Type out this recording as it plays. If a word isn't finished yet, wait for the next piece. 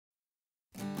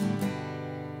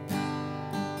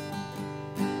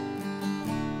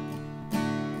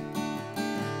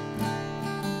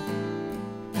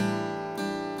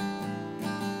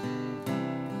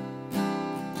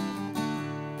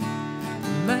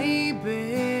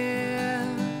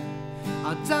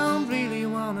I don't really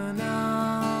wanna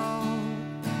know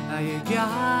how your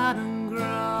garden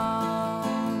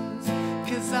grows,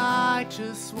 'cause I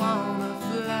just wanna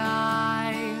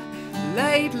fly.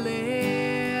 Lately,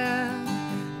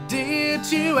 did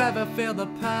you ever feel the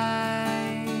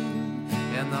pain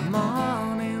in the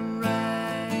morning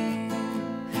rain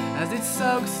as it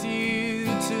soaks you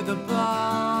to the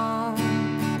bone?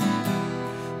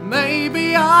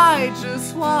 Maybe I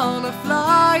just wanna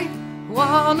fly,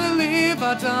 wanna live,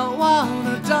 I don't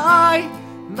wanna die.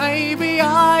 Maybe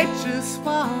I just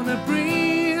wanna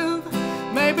breathe.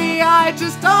 Maybe I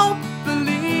just don't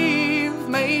believe.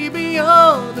 Maybe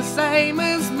you're the same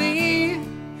as me.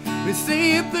 We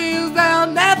see things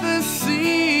they'll never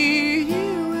see.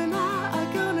 You and I are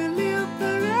gonna live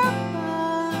forever.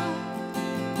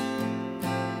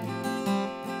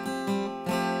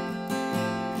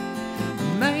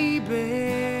 Maybe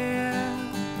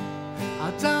I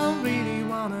don't really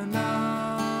wanna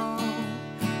know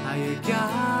how your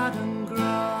garden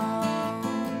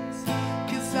grows,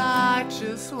 'cause I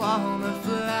just wanna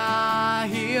fly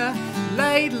here.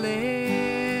 Lately,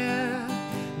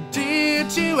 did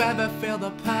you ever feel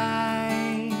the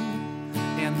pain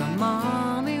in the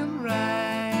morning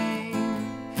rain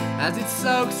as it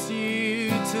soaks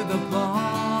you to the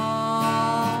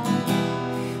bone?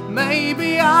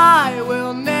 Maybe I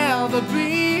will never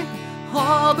be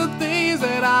all the things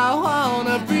that I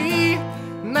wanna be.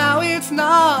 Now it's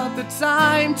not the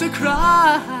time to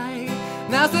cry,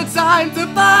 now's the time to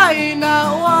find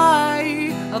out why.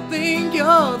 I think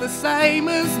you're the same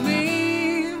as me.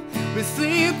 We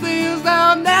see things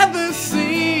they'll never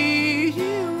see.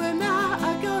 You and I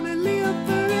are gonna live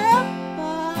forever.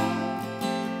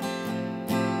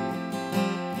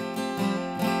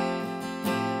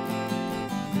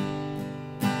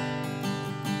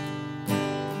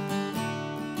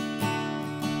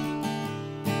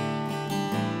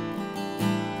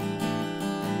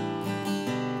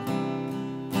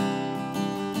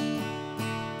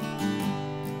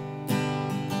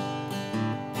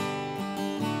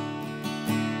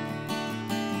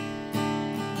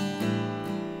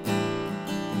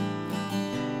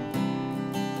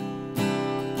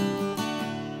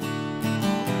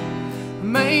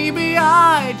 Maybe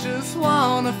I just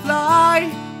wanna fly,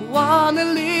 wanna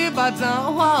live, I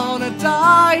don't wanna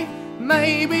die.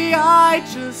 Maybe I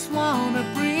just wanna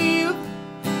breathe.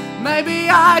 Maybe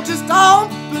I just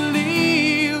don't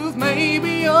believe.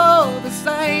 Maybe you're the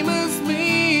same as me.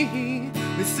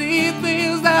 We see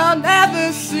things they'll never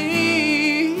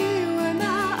see. You and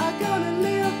I are gonna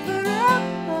live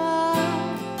forever.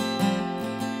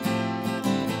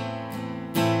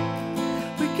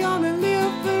 We're gonna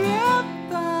live forever.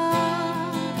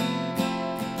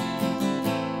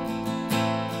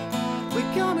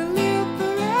 We're gonna live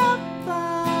forever.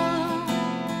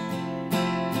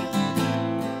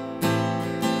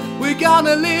 We're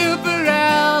gonna live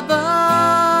forever.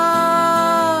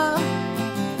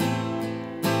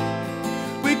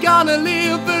 We're gonna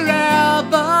live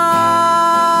forever.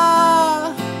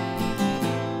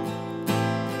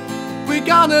 We're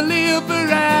gonna live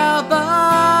forever.